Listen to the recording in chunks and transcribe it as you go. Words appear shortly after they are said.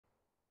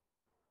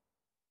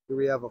Here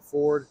we have a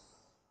Ford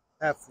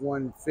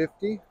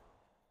F-150.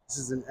 This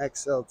is an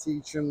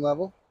XLT trim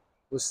level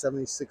with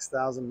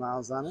 76,000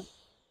 miles on it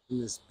in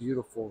this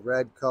beautiful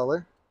red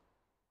color.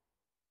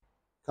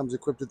 Comes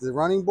equipped with the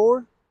running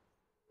board,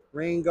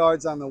 rain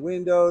guards on the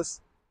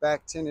windows,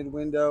 back tinted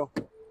window,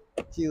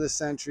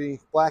 keyless entry,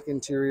 black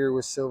interior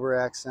with silver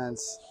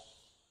accents,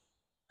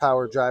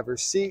 power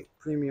driver's seat,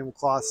 premium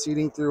cloth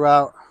seating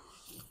throughout.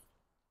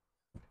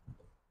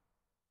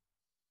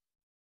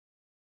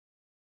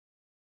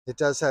 It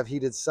does have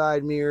heated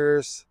side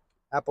mirrors,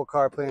 Apple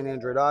CarPlay and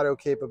Android Auto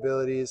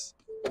capabilities,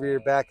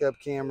 rear backup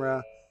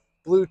camera,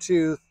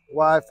 Bluetooth,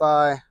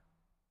 Wi-Fi.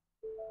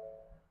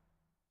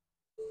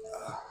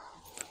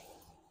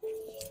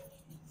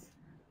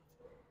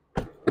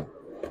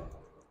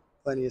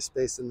 Plenty of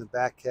space in the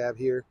back cab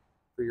here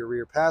for your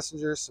rear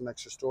passengers. Some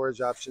extra storage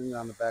options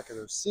on the back of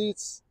those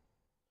seats.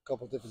 A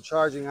couple different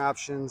charging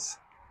options.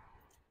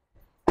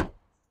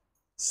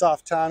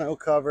 Soft tonneau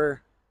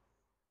cover.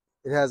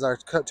 It has our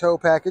tow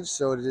package,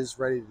 so it is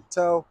ready to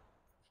tow.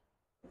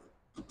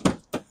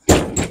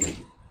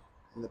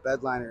 And the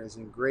bed liner is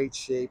in great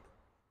shape.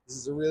 This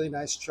is a really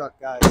nice truck,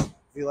 guys. If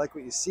you like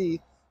what you see,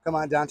 come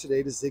on down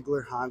today to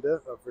Zeigler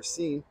Honda of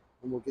Racine,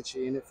 and we'll get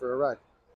you in it for a ride.